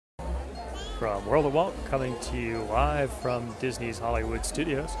from World of Walt, coming to you live from Disney's Hollywood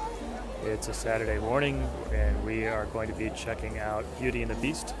Studios. It's a Saturday morning, and we are going to be checking out Beauty and the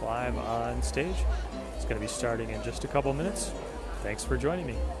Beast live on stage. It's going to be starting in just a couple minutes. Thanks for joining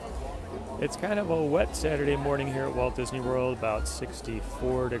me. It's kind of a wet Saturday morning here at Walt Disney World, about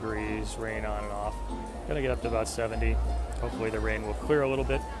 64 degrees, rain on and off. Going to get up to about 70. Hopefully the rain will clear a little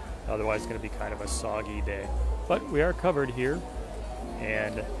bit, otherwise it's going to be kind of a soggy day. But we are covered here,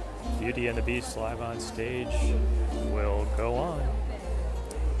 and Beauty and the Beast live on stage will go on.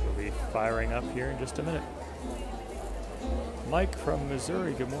 We'll be firing up here in just a minute. Mike from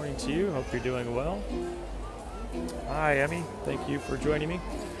Missouri, good morning to you. Hope you're doing well. Hi, Emmy. Thank you for joining me.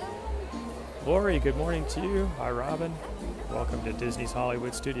 Lori, good morning to you. Hi, Robin. Welcome to Disney's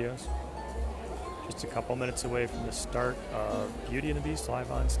Hollywood Studios. Just a couple minutes away from the start of Beauty and the Beast live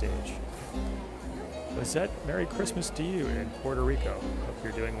on stage. Lizette, Merry Christmas to you in Puerto Rico. Hope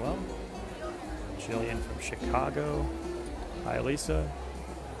you're doing well. Jillian from Chicago. Hi, Lisa.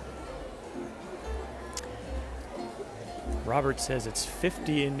 Robert says it's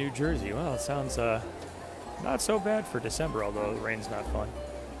 50 in New Jersey. Well, it sounds not so bad for December, although the rain's not fun.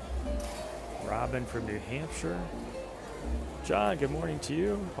 Robin from New Hampshire. John, good morning to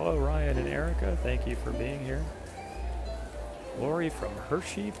you. Hello, Ryan and Erica. Thank you for being here. Lori from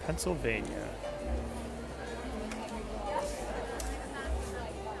Hershey, Pennsylvania.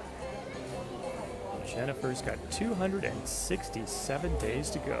 Jennifer's got 267 days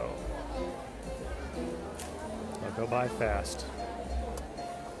to go. They'll go by fast.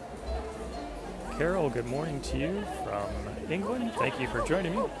 Carol, good morning to you from England. Thank you for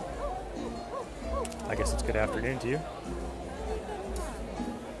joining me. I guess it's good afternoon to you.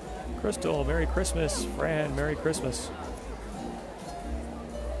 Crystal, Merry Christmas. Fran, Merry Christmas.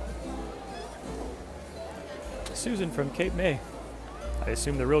 Susan from Cape May. I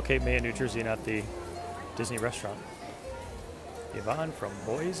assume the real Cape May in New Jersey, not the Disney restaurant. Yvonne from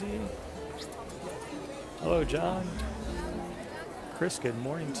Boise. Hello, John. Chris, good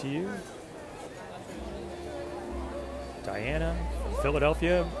morning to you. Diana from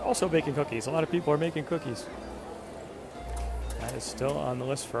Philadelphia, also baking cookies. A lot of people are making cookies. That is still on the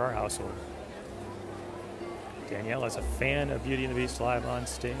list for our household. Danielle is a fan of Beauty and the Beast live on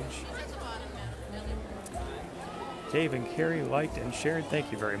stage. Dave and Carrie liked and shared.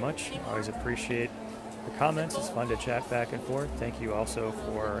 Thank you very much. Always appreciate the comments. It's fun to chat back and forth. Thank you also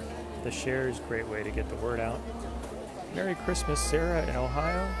for the shares. Great way to get the word out. Merry Christmas, Sarah in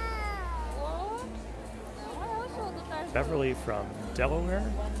Ohio. Beverly from Delaware.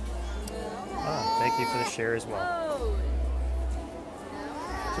 Thank you for the share as well.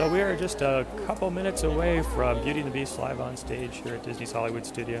 So we are just a couple minutes away from Beauty and the Beast live on stage here at Disney's Hollywood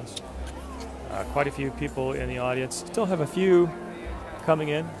Studios. Quite a few people in the audience. Still have a few coming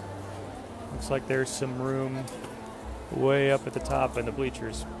in. Looks like there's some room way up at the top and the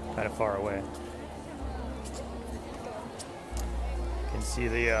bleachers kind of far away. You can see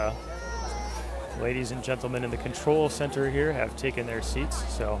the ladies and gentlemen in the control center here have taken their seats,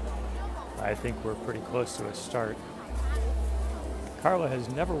 so I think we're pretty close to a start. Carla has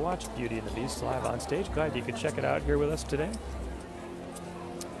never watched Beauty and the Beast live on stage. Glad you could check it out here with us today.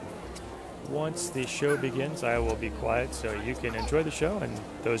 Once the show begins, I will be quiet so you can enjoy the show, and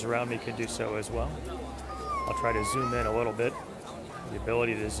those around me can do so as well. I'll try to zoom in a little bit. The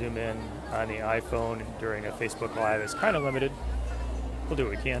ability to zoom in on the iPhone during a Facebook Live is kind of limited. We'll do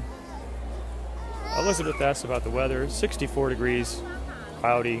what we can. Elizabeth asked about the weather. 64 degrees,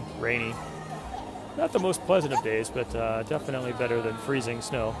 cloudy, rainy. Not the most pleasant of days, but definitely better than freezing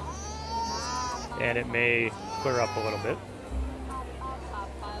snow. And it may clear up a little bit.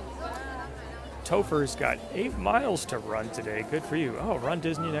 Topher's got 8 miles to run today. Good for you. Oh, run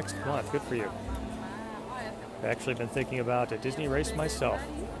Disney next month. Good for you. I've actually been thinking about a Disney race myself.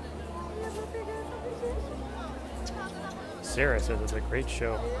 Sarah says it's a great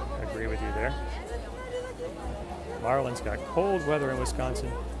show. I agree with you there. Marlon's got cold weather in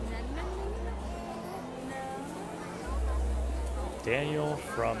Wisconsin. Daniel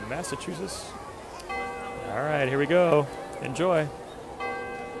from Massachusetts. All right, here we go. Enjoy.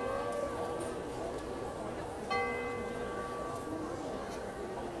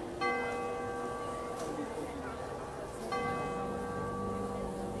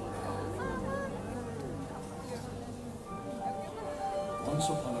 Once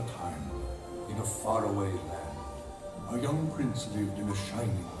upon a time, in a faraway land, a young prince lived in a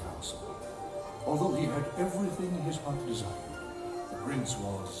shining castle. Although he had everything his heart desired, the prince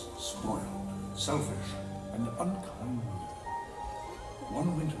was spoiled, selfish, and unkind.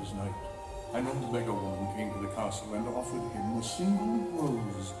 One winter's night, an old beggar woman came to the castle and offered him a single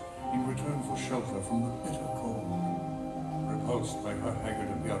rose in return for shelter from the bitter cold. Repulsed by her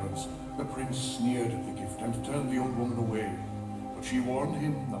haggard appearance, the prince sneered at the gift and turned the old woman away. But she warned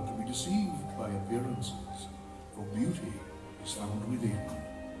him not to be deceived by appearances, for beauty is found within.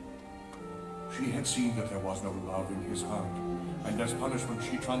 She had seen that there was no love in his heart, and as punishment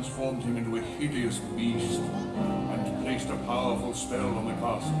she transformed him into a hideous beast and placed a powerful spell on the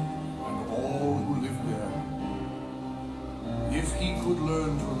castle and all who lived there. If he could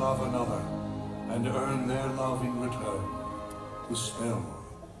learn to love another and earn their love in return, the spell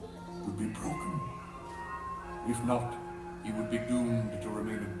would be broken. If not, he would be doomed to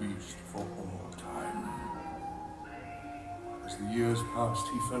remain a beast for all time. As the years passed,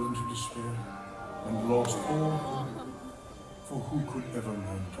 he fell into despair and lost all hope, for who could ever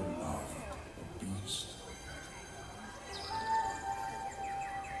learn to love a beast?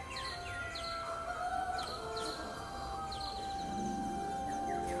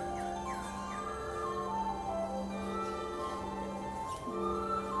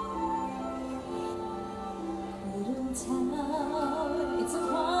 Little town, it's a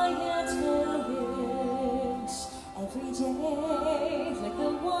quiet village. Every day, like the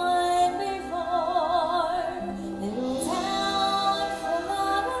one before. Little town full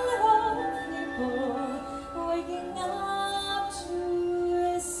of little people waking up to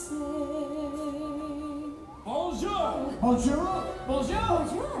sing. Bonjour! Bonjour! Bonjour!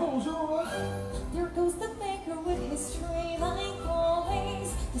 Bonjour. Bonjour! There goes the baker with his tray like always.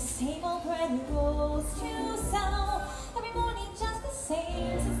 The same old bread goes to sell. Every morning just the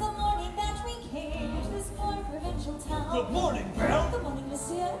same since the morning that we came to this poor provincial town. Good morning, Belle! Good morning,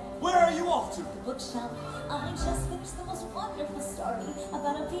 monsieur. Where are you off to? The bookshop. I just finished the most wonderful story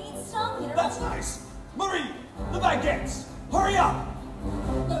about a beanstalk in a That's nice! Marie! The baguettes! Hurry up!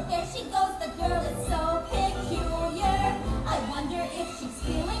 Look, there she goes, the girl is so peculiar. I wonder if she's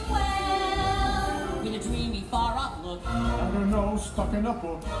feeling well. With a dreamy, far-off look. And her nose stuck in a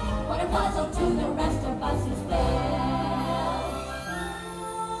book. What a puzzle to the rest of us as well.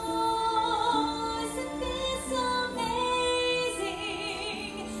 Oh, isn't this amazing?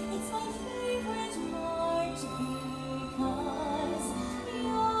 It's my favorite part because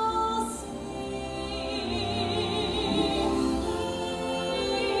you'll see.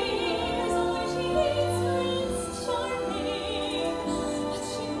 Here's where she meets Prince Charming, but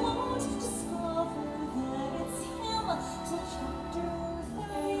she won't discover that it's him till chapter 3.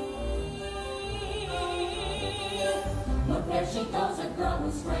 Look, there she goes, a girl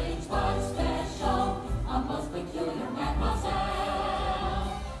who's strange but special, a most peculiar mademoiselle.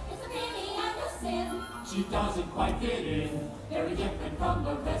 It's a pity and a sin. She doesn't quite fit in. Very different from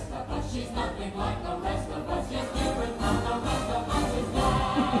the rest of us. She's nothing like the rest of us. She's different from the rest of us as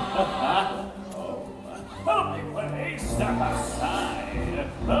well. Holy please, step aside.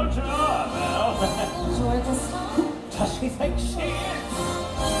 Bonjour, Belle. Bonjour, Gaston. Does she think she is?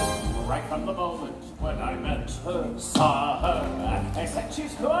 Right from the moment when I met her, saw her, I said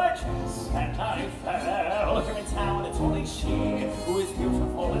she's gorgeous, and I fell. Here in town, it's only she who is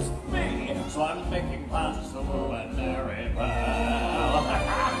beautiful as me, so I'm making plans to woo and marry Belle.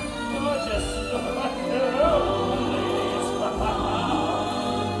 Gorgeous,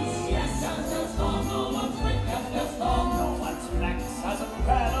 yes, Gaston, no one's quick as Gaston, no one's next as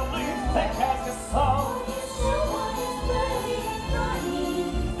incredibly thick as Gaston.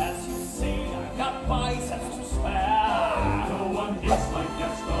 As you see, I've got biceps to spare. No one hits like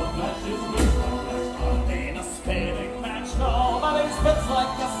Gaston, matches with like Gaston. In a spinning match, nobody spits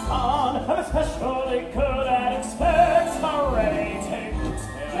like Gaston. I'm especially good at experts already taking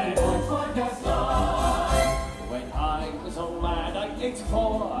spinning for Gaston. When I was a lad, I ate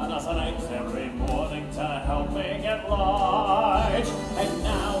 4 dozen eggs every morning to help me get large. And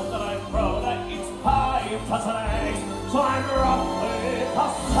now that I'm grown, I eat 5 dozen eggs, so I'm roughly the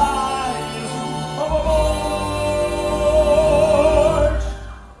size of a large.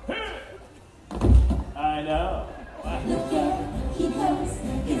 I know. Look there, he goes.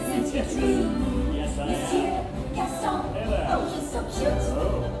 Isn't it true? Yes, I Monsieur am. Gaston. Hey there. Oh, you're so cute. Oh.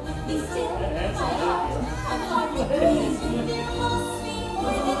 Be still, my Yes, I heart. am. I'm hardly breathing. There must be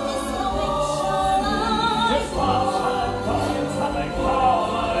more than this going Just shine. lost time calling something called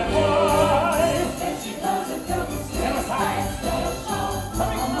my life. There she goes, a girl who's Never strange, sight. special.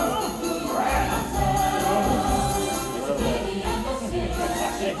 Coming through. Grand. It's a baby and a sin.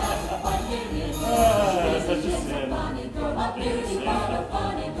 She doesn't quite fit in. Such a She's a sin. funny girl, a beauty, but a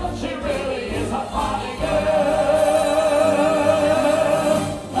funny girl. She really is a funny girl.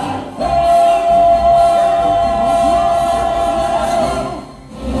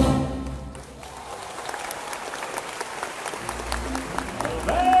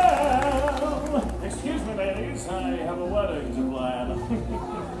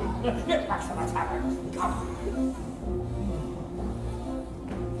 Get back to the tavern. Come.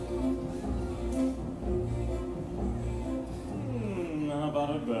 How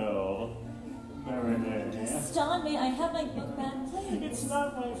about a bell? Marinette. John, may I have my book back, please? It's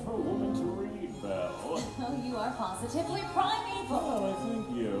not right for a woman to read, Belle. Oh, you are positively primeval. Oh, I thank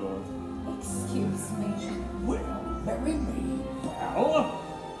you. Excuse me. Well, marry me. Belle,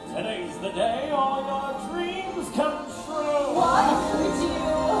 today's the day all your dreams come true. What could you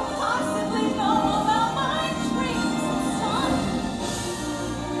possibly know about my dreams, son?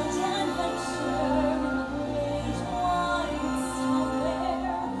 Adventure in the great wide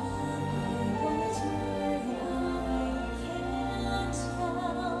somewhere. But I can't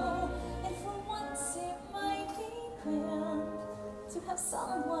tell. And for once it might be grand to have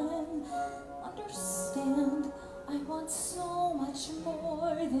someone understand. I want so much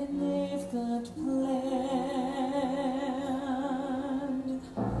more than they've got planned.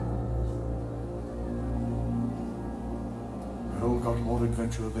 Belle got more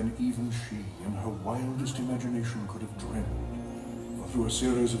adventure than even she, in her wildest imagination, could have dreamed. For through a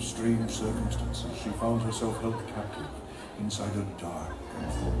series of strange circumstances, she found herself held captive inside a dark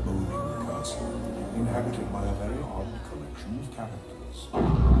and foreboding castle, inhabited by a very odd collection of characters.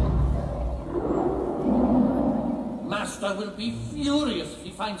 Master will be furious if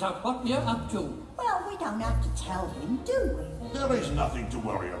he finds out what we're up to. Well, we don't have to tell him, do we? There is nothing to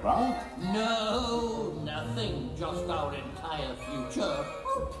worry about. No, nothing. Just our entire future.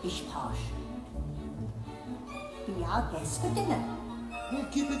 Oh, pish posh. Be our guest for dinner. We'll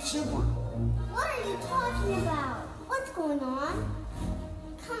keep it simple. What are you talking about? What's going on?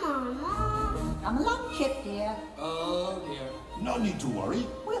 Come on, Mom. Come along, Chip, dear. Oh, dear. No need to worry.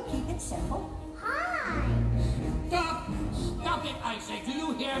 We'll keep it simple. Hi. Stop! Stop it, I say. Do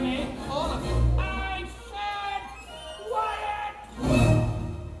you hear me? All of you. I said quiet!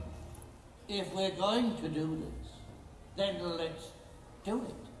 If we're going to do this, then let's do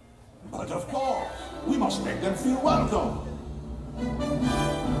it. But of course, we must make them feel welcome.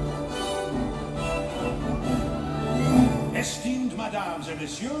 Esteemed Mesdames et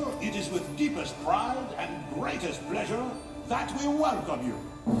Messieurs, it is with deepest pride and greatest pleasure that we welcome you.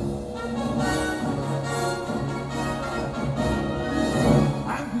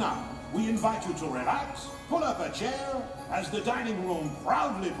 And now, we invite you to relax, pull up a chair, as the dining room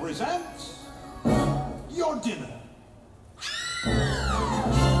proudly presents your dinner.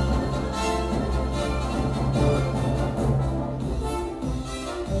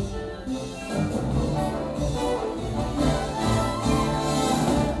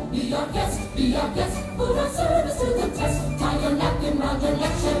 Be our guest, put our service to the test. Tie your napkin round your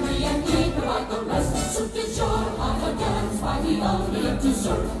neck, Sherry, and we provide the rest. Soup is your honor guns, why we only live to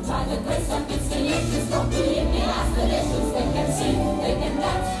serve. Try the grace and it's delicious, don't believe me, ask the dishes. They can sing, they can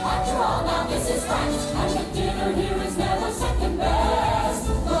dance, after all, now this is France. And the dinner here is never second best.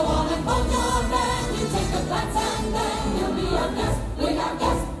 Go on and hold your band, you take a glance and then you'll be our guest. Be our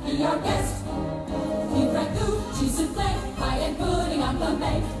guest, be our guest. Beef ragout, cheese soufflé, high-end pudding on the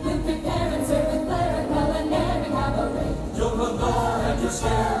May. We'll prepare and serve with flair and culinary cabaret. You'll roar and you're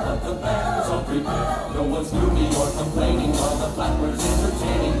scared, but the band's all prepared. No one's gloomy or complaining while the flatware's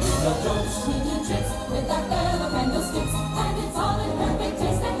entertaining. No jokes, Sneaky tricks with that bell of candlesticks, and it's all in perfect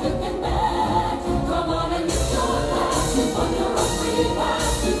taste that you can bet. Come on and use your glass, you won your own free pass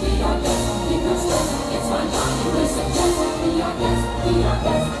to be our guest. Keep your stress, it's fine dining, we suggest. Be our guest, be our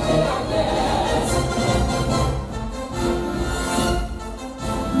guest, be our guest.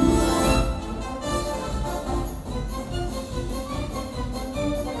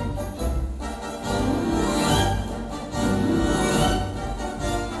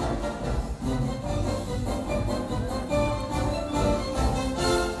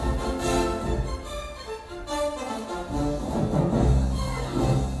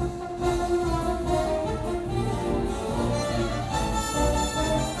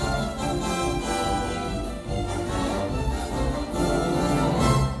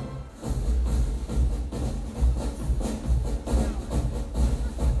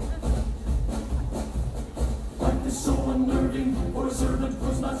 life is so unnerving. For a servant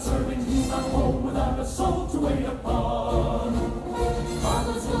who's not serving, he's not home without a soul to wait upon. All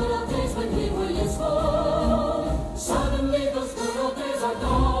those good old days when we were useful, suddenly those good old days are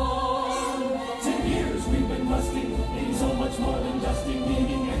gone. 10 years we've been rusty, needing so much more than dusting,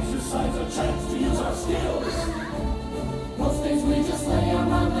 needing exercise, a chance to use our skills. Most days we just lay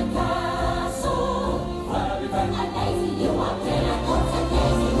around the castle, Flabby back, and lazy you walked in at once and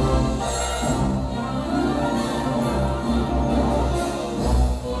gazing.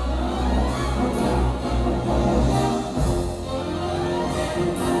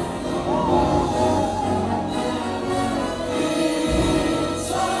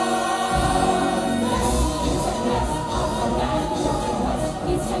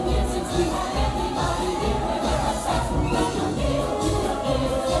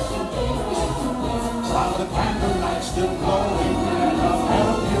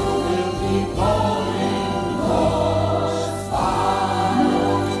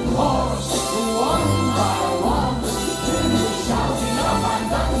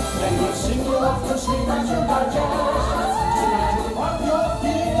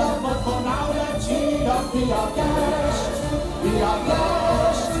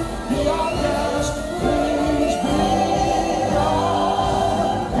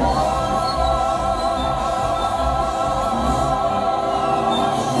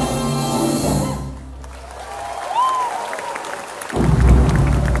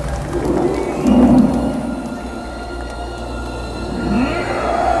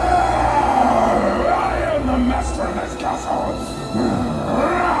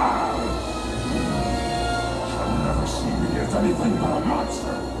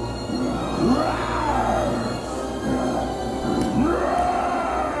 monster!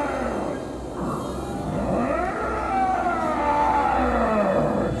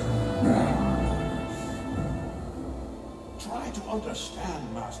 Try to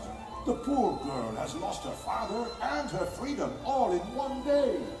understand, Master. The poor girl has lost her father and her freedom all in one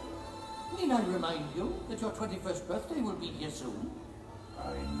day. Need I remind you that your 21st birthday will be here soon?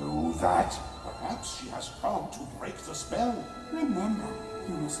 I know that. Perhaps she has come to break the spell. Remember,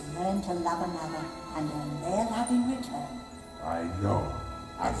 you must learn to love another and earn their love in return. I know.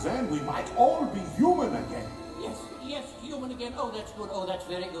 And then we might all be human again. Yes, yes, human again. Oh, that's good. Oh, that's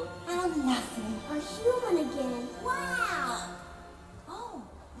very good. How lovely. A human again. Wow. Oh.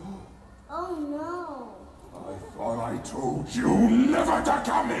 Oh no. I thought I told you never to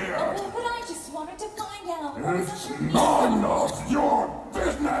come here! But I just wanted to find out. It's none of your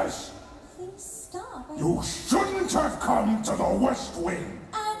business! Please stop. You shouldn't have come to the West Wing!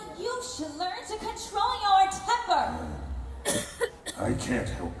 And you should learn to control your temper. I can't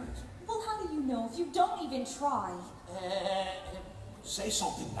help it. Well, how do you know if you don't even try? Say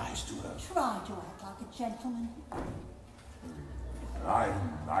something nice to her. Try to act like a gentleman. I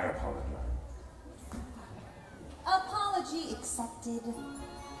apologize. Apology accepted.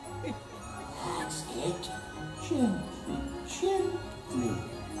 That's it. Gently, gently.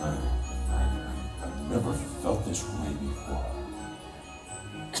 I've never felt this way before.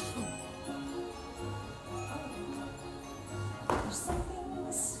 There's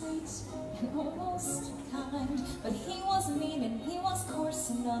something sweet and almost kind, but he was mean and he was coarse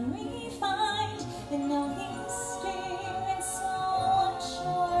and unrefined, and now he's staring so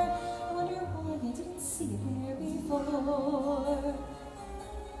unsure. I wonder why I didn't see it there before.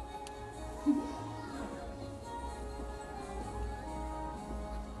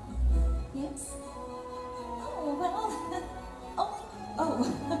 Yes? Oh, well.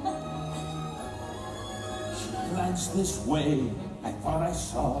 She glanced this way, I thought I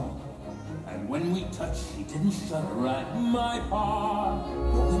saw. And when we touched, she didn't shudder at my heart.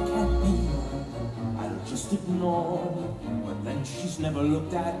 No, it can't be. I'll just ignore. But then she's never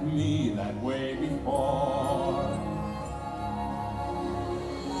looked at me that way before.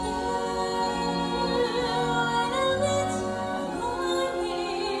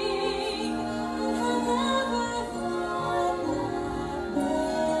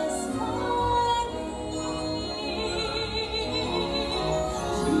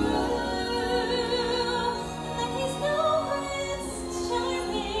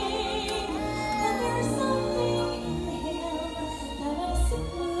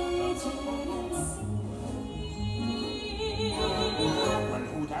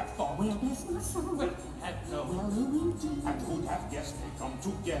 And who'd have guessed they come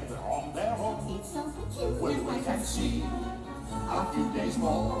together on their own? It's so peculiar. Well, wait and see. A few days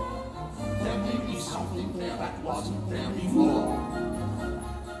more. There may be something there that wasn't there before.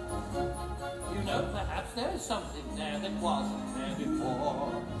 You know, perhaps there is something there that wasn't there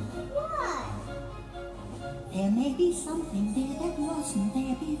before. What? There may be something there that wasn't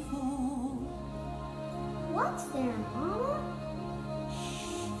there before. What's there, Mama?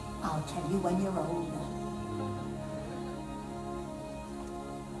 I'll tell you when you're older.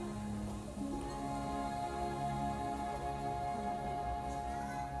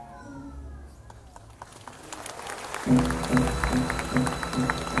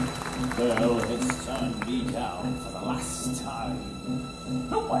 Well, it's turned me down for the last time.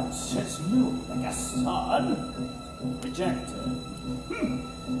 No one says no, Gaston. Rejected.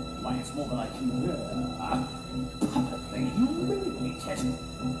 Why, it's more than I can bear. Publicly humiliated.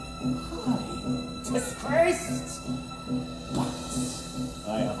 Disgraced. But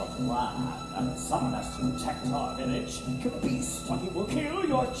I have a plan. Someone has to protect our village. The beast, or he will kill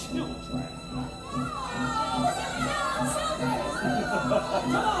your children. Come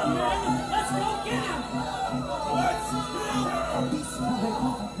on, men! Let's go get him!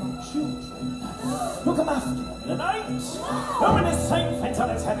 Children. Look him after him in the night. And when his safe until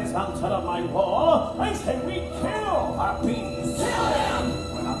his head is mounted on my wall, I say we kill the beast. Kill him!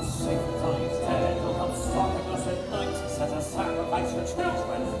 When I'm safe until he's dead, he'll come stalking us at night. Set a sacrifice for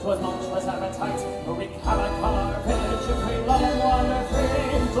children to his monstrous appetite. We'll wreak havoc on our village if we love and wander free.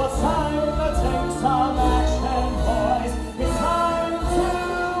 So it's time to take some action, boys. It's time to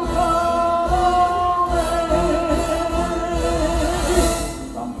go away.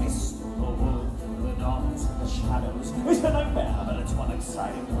 The mist, the wolf, the dawns, the shadows. It's a nightmare, but it's one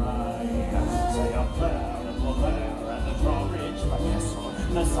exciting ride. Say up there and look there and the drawbridge, my castle.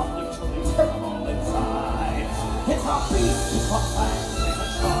 There's something truly terrible inside. It's a beast, it's what fangs, it's a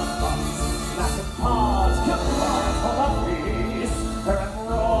sharp box. Massive paws, kill claws for the beast.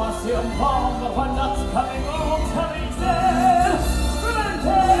 coming, all telling dead!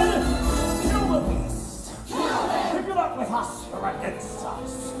 Prevented! Kill the beast! If you're not with us, you're against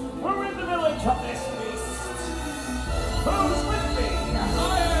us. We're in the village of this beast. Who's with me?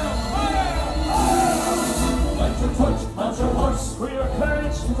 I am! Light your torch, mount your horse. Bring your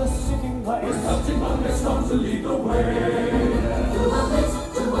courage to the sinking place. We're counting on their storm to lead the way. To a place,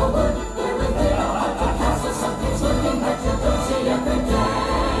 to a wood, where within our heart a castle something's looking that you don't see every day.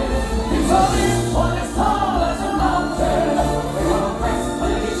 He's always one as tall as a mountain. We have a place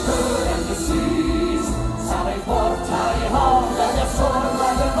where he's good and he sees. Sally forth, tally ho, let your sword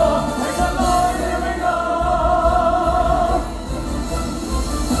by the bow. Make the Lord, here we go.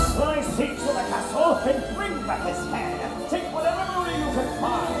 Lie siege to the castle and bring back his head. Take whatever booty you can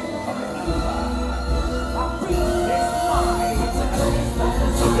find. But remember, a beast is mine.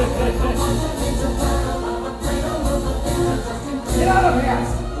 Get out of here!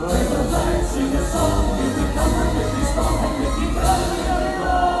 Raise a flag, sing a song, give me comfort, give me strong, and give me blood.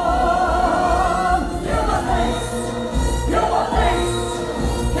 Kill the beast! Kill the beast!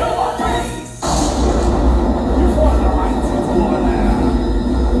 Kill the beast! You've won the right to war there.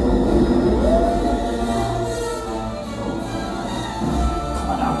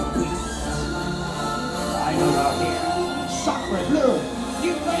 Come out, beast. I know you're here. Sacre bleu!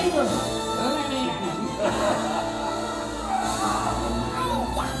 You favor!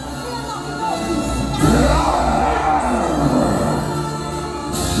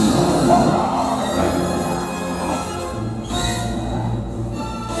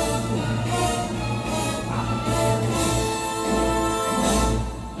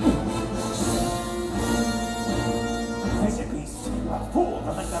 Face it, beast. You're a fool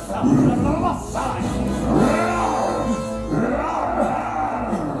to think the ground is a lost sign.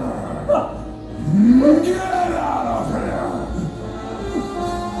 Get out of here!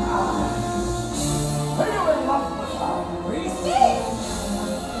 Are you in love with her, beast?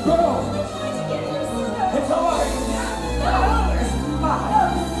 Go! It's over! No! It's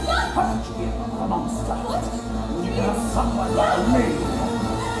mine! Haven't you been a monster? You have someone like me!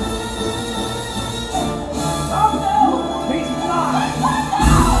 Stop now! He's mine!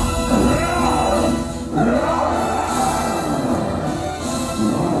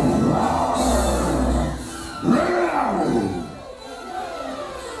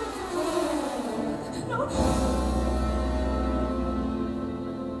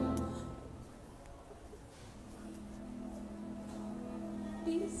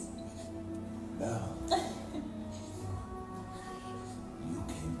 Beast. Belle, you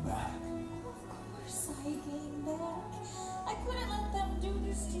came back. Of course I came back. I couldn't let them do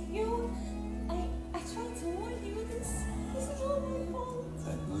this to you. I tried to warn you. This is all my fault.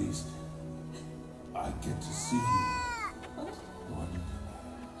 At least I get to see you one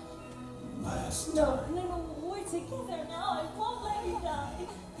last No, time. no, we're together now. I won't let you die.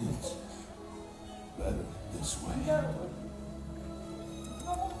 It's better this way. No.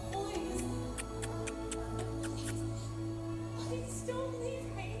 No, please. Please don't leave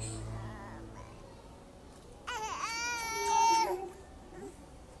me.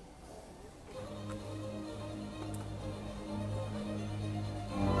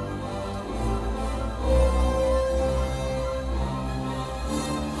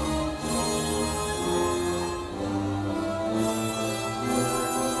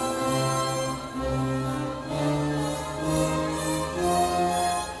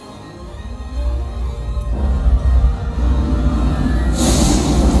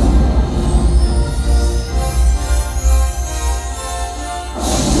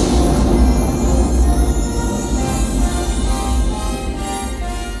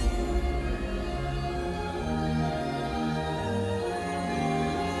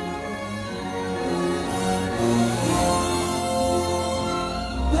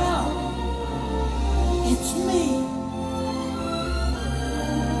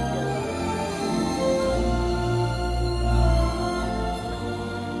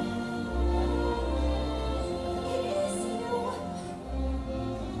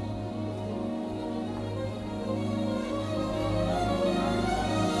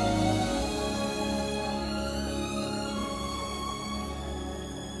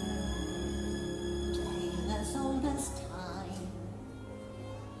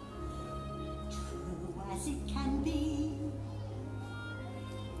 as it can be.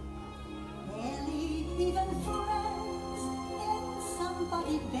 Barely even friends, then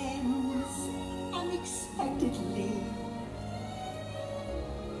somebody bends unexpectedly.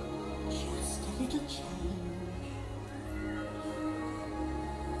 Just a little change,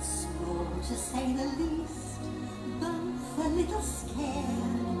 small to say the least, both a little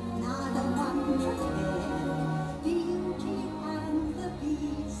scared. another wondrous tale, Beauty and the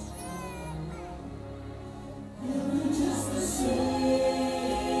Beast. Never just the same,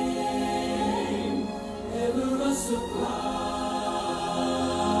 never a surprise,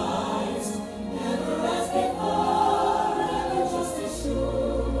 never as before, never just as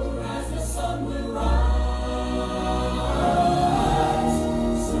sure as the sun will rise,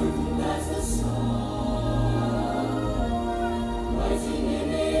 certain as the sun, rising in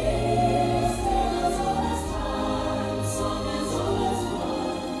the east, tale as old as time, song as old as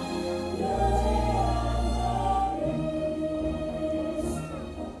one, Beauty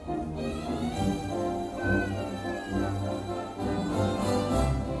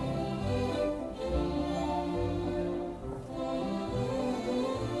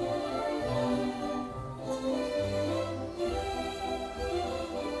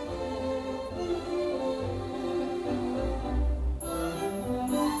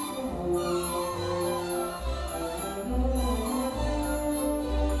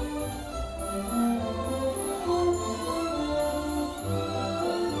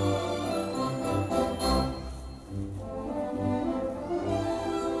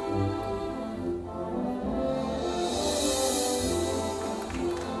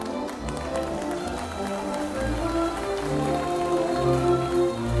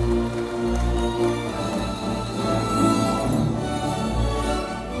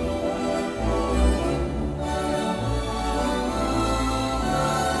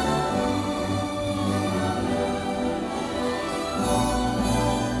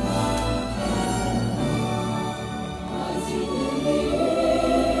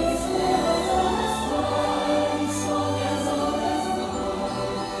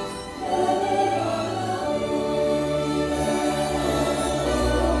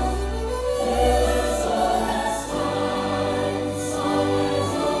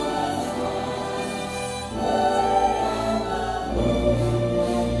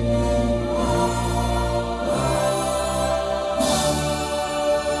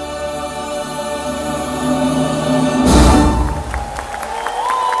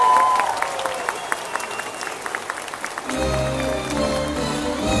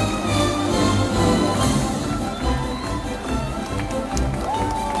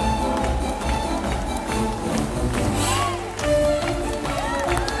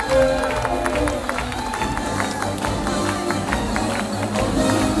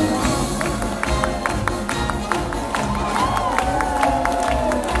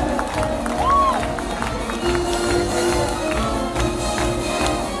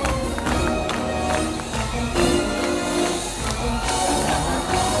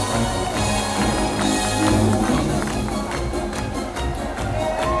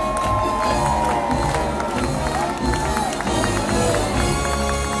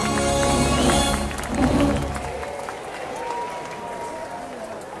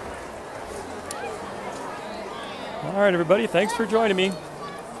All right, everybody, thanks for joining me.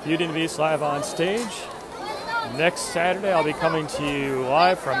 Beauty and the Beast live on stage. Next Saturday, I'll be coming to you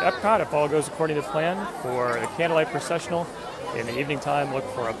live from Epcot, if all goes according to plan, for the Candlelight Processional. In the evening time, look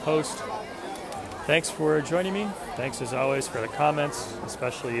for a post. Thanks for joining me. Thanks, as always, for the comments,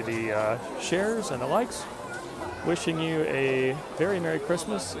 especially the shares and the likes. Wishing you a very Merry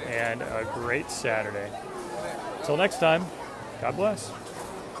Christmas and a great Saturday. Until next time, God bless.